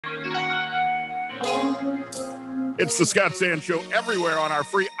It's the Scott Sands Show everywhere on our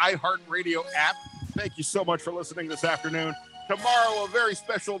free iHeartRadio app. Thank you so much for listening this afternoon. Tomorrow, a very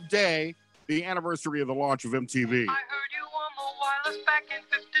special day, the anniversary of the launch of MTV. I heard you on the wireless back in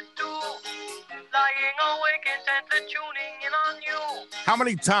 52, lying awake intently tuning in on you. How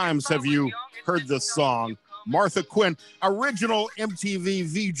many times have you heard this song? Martha Quinn, original MTV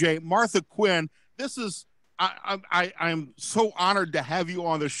VJ. Martha Quinn, this is, I'm so honored to have you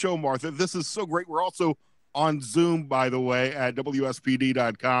on the show, Martha. This is so great. We're also on Zoom, by the way, at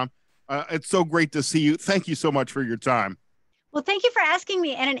WSPD.com. It's so great to see you. Thank you so much for your time. Well, thank you for asking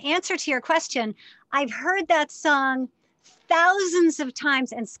me. And in answer to your question, I've heard that song thousands of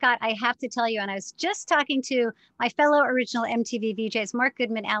times. And Scott, I have to tell you, and I was just talking to my fellow original MTV VJs, Mark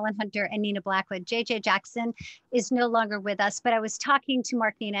Goodman, Alan Hunter, and Nina Blackwood. JJ Jackson is no longer with us, but I was talking to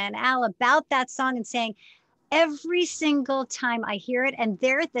Mark, Nina, and Al about that song and saying, every single time I hear it, and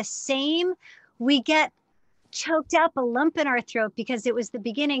they're the same, we get choked up, a lump in our throat, because it was the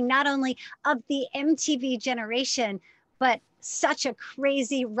beginning not only of the MTV generation, but such a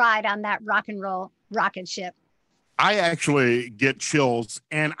crazy ride on that rock and roll rocket ship. I actually get chills,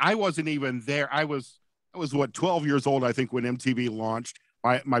 and I wasn't even there. I was what, 12 years old, I think, when MTV launched.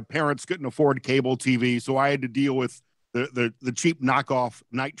 My parents couldn't afford cable TV, so I had to deal with the cheap knockoff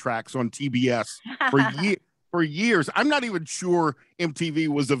night tracks on TBS for years. I'm not even sure MTV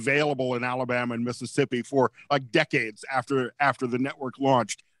was available in Alabama and Mississippi for like decades after the network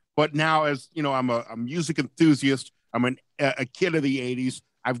launched. But now, as you know, I'm a music enthusiast. I'm a kid of the 80s.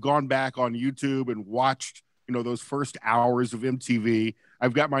 I've gone back on YouTube and watched, you know, those first hours of MTV.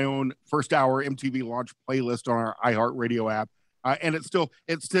 I've got my own first hour MTV launch playlist on our iHeartRadio app. And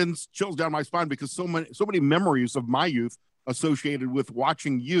it sends chills down my spine because so many memories of my youth associated with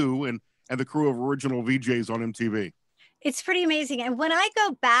watching you and the crew of original VJs on MTV. It's pretty amazing. And when I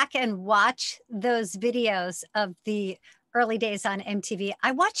go back and watch those videos of the early days on MTV,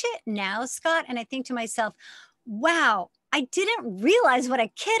 I watch it now, Scott, and I think to myself, wow, I didn't realize what a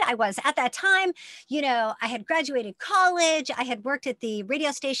kid I was at that time. You know, I had graduated college. I had worked at the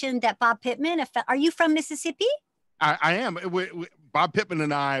radio station that Bob Pittman, are you from Mississippi? I am. Bob Pittman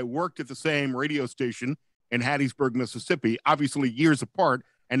and I worked at the same radio station in Hattiesburg, Mississippi, obviously years apart.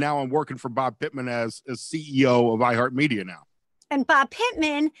 And now I'm working for Bob Pittman as CEO of iHeartMedia now. And Bob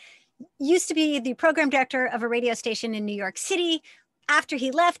Pittman used to be the program director of a radio station in New York City. After he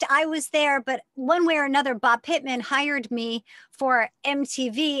left, I was there, but one way or another, Bob Pittman hired me for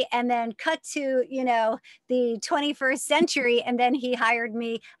MTV and then cut to, you know, the 21st century. And then he hired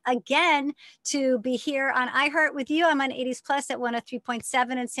me again to be here on iHeart with you. I'm on 80s Plus at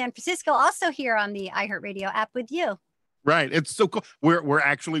 103.7 in San Francisco, also here on the iHeartRadio app with you. Right. It's so cool. We're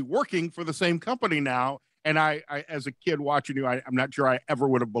actually working for the same company now. And I as a kid watching you, I'm not sure I ever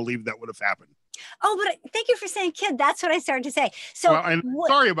would have believed that would have happened. Oh, but thank you for saying kid. That's what I started to say. So, well, and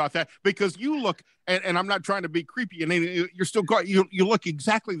sorry about that, because you look, and I'm not trying to be creepy, and you're still you look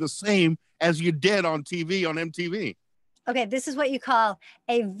exactly the same as you did on TV on MTV. Okay, this is what you call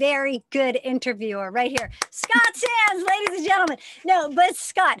a very good interviewer right here. Scott Sands, ladies and gentlemen. No, but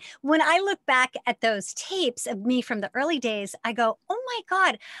Scott, when I look back at those tapes of me from the early days, I go, oh my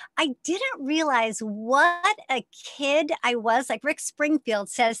God, I didn't realize what a kid I was. Like Rick Springfield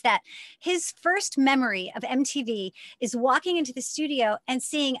says that his first memory of MTV is walking into the studio and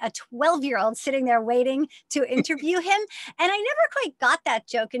seeing a 12-year-old sitting there waiting to interview him. And I never quite got that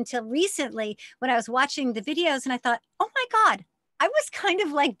joke until recently when I was watching the videos and I thought, oh my God, I was kind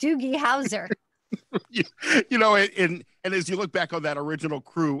of like Doogie Howser. you know, and as you look back on that original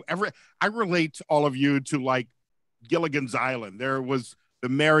crew, I relate all of you to like Gilligan's Island. There was the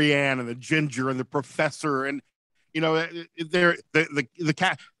Marianne and the Ginger and the Professor, and you know, the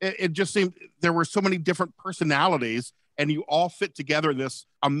cat. It just seemed there were so many different personalities, and you all fit together in this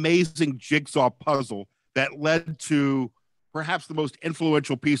amazing jigsaw puzzle that led to perhaps the most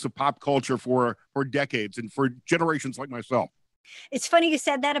influential piece of pop culture for decades and for generations like myself. It's funny you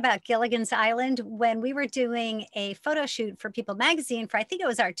said that about Gilligan's Island. When we were doing a photo shoot for People magazine for, I think it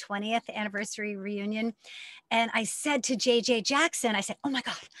was our 20th anniversary reunion. And I said to JJ Jackson, I said, oh my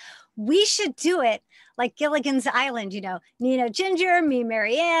God, we should do it like Gilligan's Island, you know, Nina Ginger, me,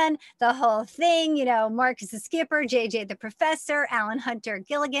 Marianne, the whole thing, you know, Mark is the skipper, JJ the professor, Alan Hunter,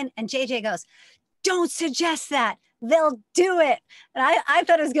 Gilligan. And JJ goes, don't suggest that. They'll do it. And I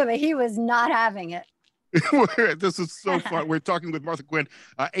thought it was good, but he was not having it. This is so fun. We're talking with Martha Quinn,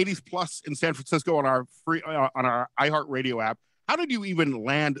 80s Plus in San Francisco on our free on our iHeartRadio app. How did you even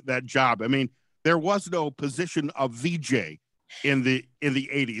land that job? I mean, there was no position of VJ in the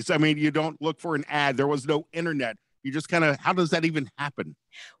 80s. I mean, you don't look for an ad. There was no internet. You just kind of, how does that even happen?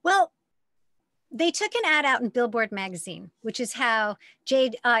 Well, they took an ad out in Billboard magazine, which is how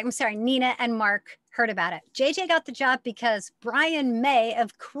Nina and Mark heard about it. JJ got the job because Brian May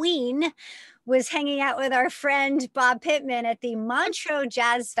of Queen was hanging out with our friend Bob Pittman at the Montreux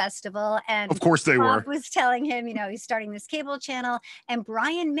Jazz Festival. And Of course they Bob were. was telling him, he's starting this cable channel. And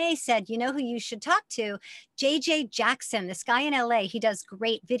Brian May said, you know who you should talk to? JJ Jackson, this guy in LA. He does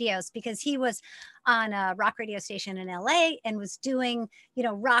great videos because he was on a rock radio station in LA and was doing,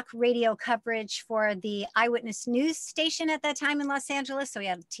 rock radio coverage for the Eyewitness News station at that time in Los Angeles. So he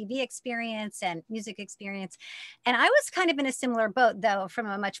had TV experience and music experience. And I was kind of in a similar boat, though, from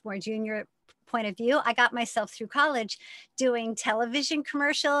a much more junior point of view. I got myself through college doing television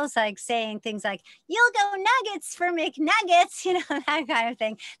commercials, like saying things like, "You'll go nuggets for McNuggets," that kind of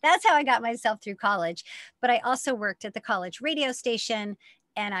thing. That's how I got myself through college. But I also worked at the college radio station,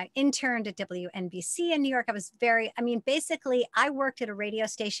 and I interned at WNBC in New York. Basically, I worked at a radio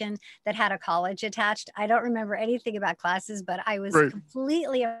station that had a college attached. I don't remember anything about classes, but I was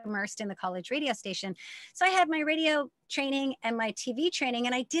completely immersed in the college radio station. So I had my radio training and my TV training,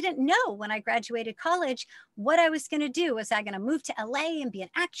 and I didn't know when I graduated college what I was going to do. Was I going to move to LA and be an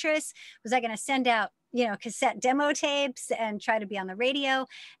actress? Was I going to send out cassette demo tapes and try to be on the radio?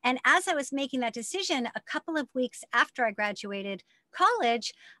 And as I was making that decision, a couple of weeks after I graduated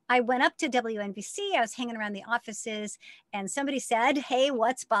college, I went up to WNBC. I was hanging around the offices, and somebody said, "Hey,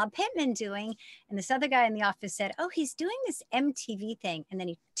 what's Bob Pittman doing?" And this other guy in the office said, "Oh, he's doing this MTV thing." And then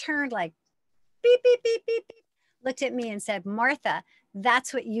he turned like beep, beep, beep, beep, beep, looked at me and said, "Martha,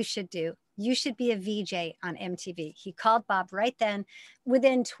 that's what you should do. You should be a VJ on MTV." He called Bob right then.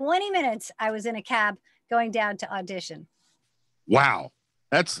 Within 20 minutes, I was in a cab going down to audition. Wow.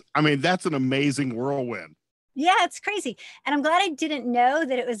 That's an amazing whirlwind. Yeah, it's crazy. And I'm glad I didn't know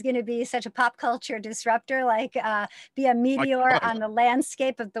that it was going to be such a pop culture disruptor, be a meteor on the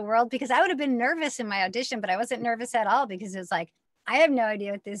landscape of the world, because I would have been nervous in my audition, but I wasn't nervous at all, because it was like, I have no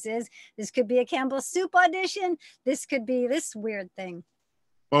idea what this is. This could be a Campbell's Soup audition. This could be this weird thing.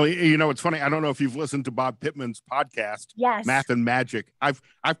 Well, it's funny. I don't know if you've listened to Bob Pittman's podcast, yes, Math and Magic. I've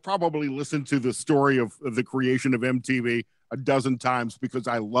probably listened to the story of the creation of MTV a dozen times because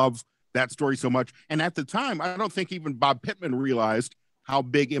I love that story so much. And at the time, I don't think even Bob Pittman realized how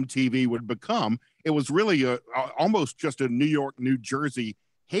big MTV would become. It was really almost just a New York, New Jersey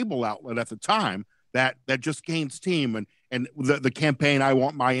cable outlet at the time that just gained steam. And the campaign, "I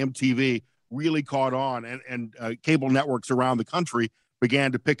Want My MTV," really caught on, and cable networks around the country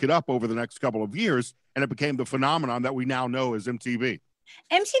began to pick it up over the next couple of years, and it became the phenomenon that we now know as MTV.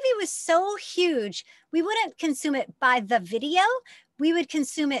 MTV was so huge, we wouldn't consume it by the video. We would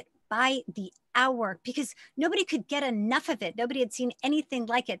consume it by the hour, because nobody could get enough of it. Nobody had seen anything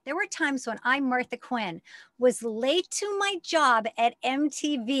like it. There were times when I, Martha Quinn, was late to my job at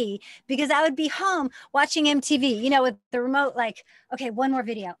MTV because I would be home watching MTV, with the remote, like, okay, one more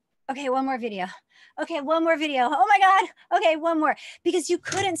video. Okay, one more video. Okay, one more video. Oh my God. Okay, one more. Because you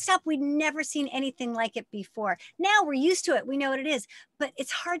couldn't stop. We'd never seen anything like it before. Now we're used to it. We know what it is. But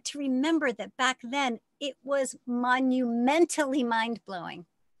it's hard to remember that back then it was monumentally mind-blowing.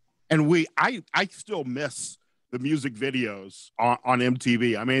 And I still miss the music videos on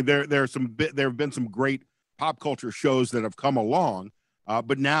MTV. I mean, there have been some great pop culture shows that have come along,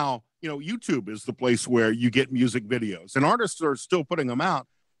 but now YouTube is the place where you get music videos, and artists are still putting them out,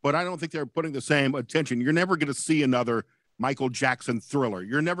 but I don't think they're putting the same attention. You're never going to see another Michael Jackson Thriller.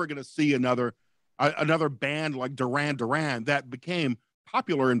 You're never going to see another band like Duran Duran that became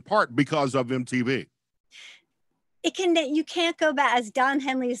popular in part because of MTV. You can't go back. As Don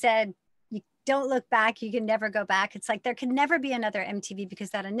Henley said, you don't look back. You can never go back. It's like there can never be another MTV because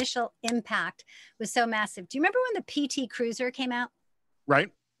that initial impact was so massive. Do you remember when the PT Cruiser came out?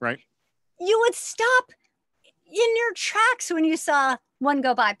 Right. You would stop in your tracks when you saw one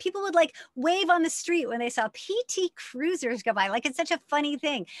go by. People would wave on the street when they saw PT Cruisers go by. Like, it's such a funny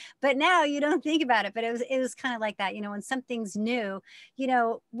thing. But now you don't think about it. But it was kind of like that. When something's new,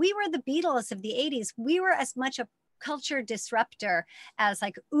 we were the Beatles of the 80s. We were as much a culture disruptor as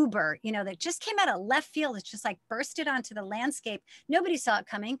Uber, that just came out of left field. It's just bursted onto the landscape. Nobody saw it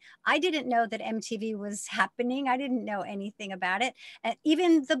coming. I didn't know that MTV was happening. I didn't know anything about it. And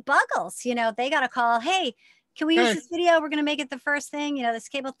even the Buggles, they got a call. Hey, can we use this video? We're going to make it the first thing, this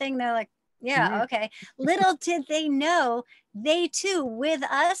cable thing. They're like, yeah, okay. Little did they know, they too, with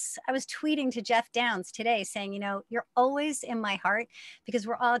us. I was tweeting to Jeff Downs today saying, you're always in my heart, because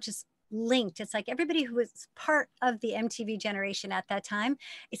we're all just linked. It's like everybody who was part of the MTV generation at that time,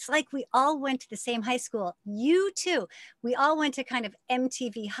 it's like we all went to the same high school. You too. We all went to kind of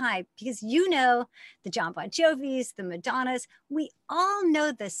MTV high because you know the John Bon Jovis, the Madonnas, we all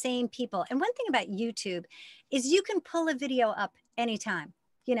know the same people. And one thing about YouTube is you can pull a video up anytime.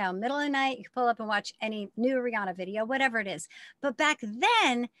 You know, middle of the night, you can pull up and watch any new Rihanna video, whatever it is. But back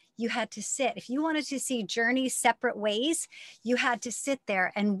then, you had to sit. If you wanted to see Journey's Separate Ways, you had to sit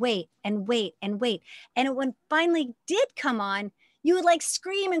there and wait and wait and wait. And when finally did come on, you would like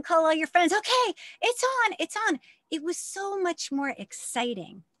scream and call all your friends, okay, it's on, it's on. It was so much more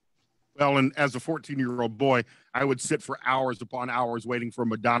exciting. Well, and as a 14-year-old boy, I would sit for hours upon hours waiting for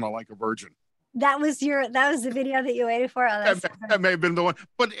Madonna like a virgin. That was the video that you waited for? Oh, that may have been the one.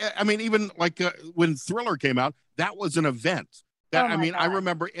 But I mean, even like when Thriller came out, that was an event. That, I mean, God. I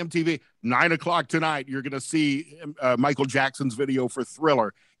remember MTV, 9:00 tonight, you're going to see Michael Jackson's video for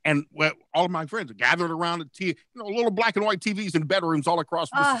Thriller. And all of my friends gathered around little black and white TVs in bedrooms all across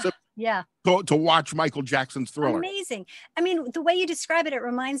Mississippi. Yeah. To watch Michael Jackson's Thriller. Amazing. I mean, the way you describe it, it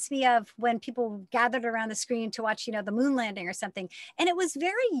reminds me of when people gathered around the screen to watch, the moon landing or something. And it was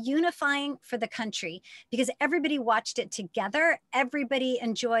very unifying for the country because everybody watched it together. Everybody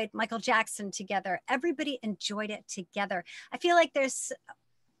enjoyed Michael Jackson together. Everybody enjoyed it together. I feel like there's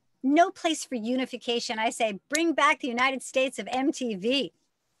no place for unification. I say, bring back the United States of MTV.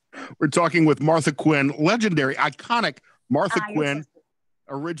 We're talking with Martha Quinn, legendary, iconic Martha Quinn,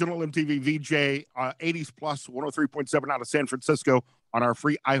 original MTV VJ, 80s plus, 103.7 out of San Francisco on our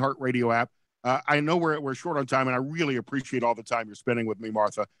free iHeartRadio app. I know we're short on time, and I really appreciate all the time you're spending with me,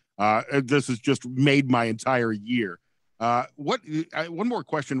 Martha. This has just made my entire year. One more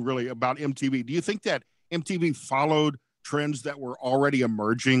question, really, about MTV. Do you think that MTV followed trends that were already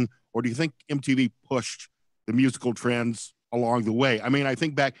emerging, or do you think MTV pushed the musical trends along the way? I mean, I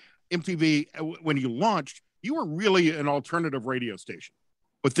think back, MTV, when you launched, you were really an alternative radio station.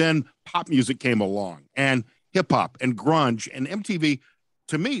 But then pop music came along, and hip hop and grunge, and MTV,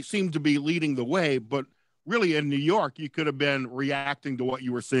 to me, seemed to be leading the way. But really, in New York, you could have been reacting to what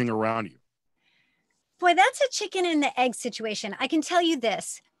you were seeing around you. Boy, that's a chicken and the egg situation. I can tell you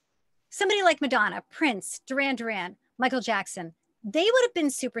this. Somebody like Madonna, Prince, Duran Duran, Michael Jackson, they would have been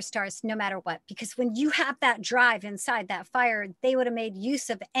superstars no matter what, because when you have that drive inside that fire, they would have made use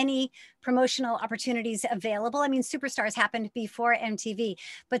of any promotional opportunities available. I mean, superstars happened before MTV,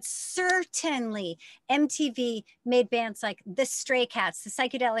 but certainly MTV made bands like the Stray Cats, the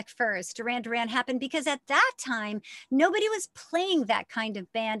Psychedelic Furs, Duran Duran happened because at that time, nobody was playing that kind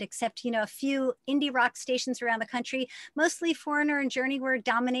of band except, a few indie rock stations around the country. Mostly Foreigner and Journey were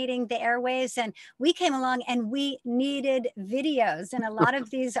dominating the airwaves, and we came along and we needed videos. And a lot of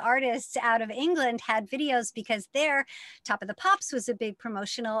these artists out of England had videos because their Top of the Pops was a big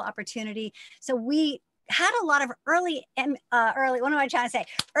promotional opportunity. So we had a lot of early, what am I trying to say?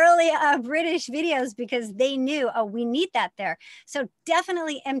 Early British videos because they knew, we need that there. So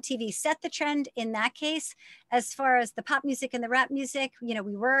definitely MTV set the trend in that case. As far as the pop music and the rap music, we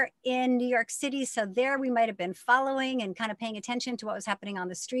were in New York City. So there we might've been following and kind of paying attention to what was happening on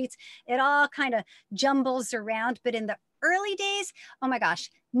the streets. It all kind of jumbles around, but in the early days, oh my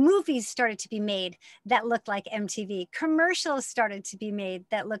gosh, movies started to be made that looked like MTV. Commercials started to be made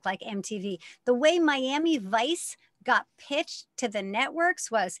that looked like MTV. The way Miami Vice got pitched to the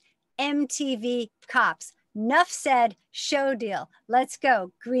networks was MTV Cops. Nuff said, show deal. Let's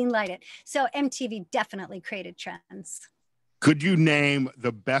go, green light it. So MTV definitely created trends. Could you name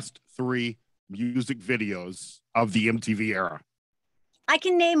the best 3 music videos of the MTV era? I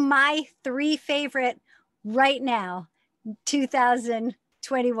can name my 3 favorite right now.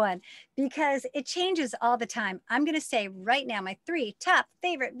 2021, because it changes all the time. I'm going to say right now, my 3 top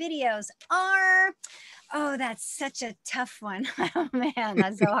favorite videos are, that's such a tough one. Oh man,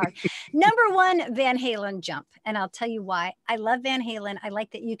 that's so hard. Number 1, Van Halen Jump. And I'll tell you why. I love Van Halen. I like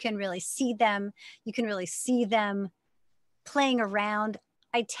that you can really see them. You can really see them playing around.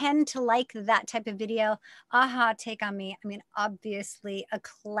 I tend to like that type of video. Aha, Take on Me. I mean, obviously a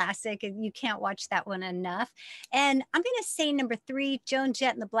classic. You can't watch that one enough. And I'm going to say number 3, Joan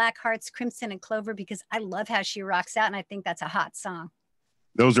Jett and the Blackhearts, Crimson and Clover, because I love how she rocks out. And I think that's a hot song.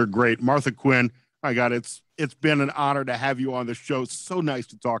 Those are great. Martha Quinn, my God, it's been an honor to have you on the show. So nice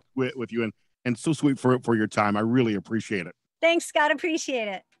to talk with you and so sweet for your time. I really appreciate it. Thanks, Scott. Appreciate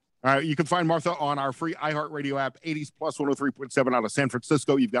it. All right, you can find Martha on our free iHeartRadio app, 80s plus 103.7 out of San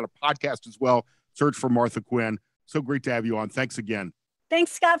Francisco. You've got a podcast as well. Search for Martha Quinn. So great to have you on. Thanks again.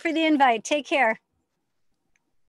 Thanks, Scott, for the invite. Take care.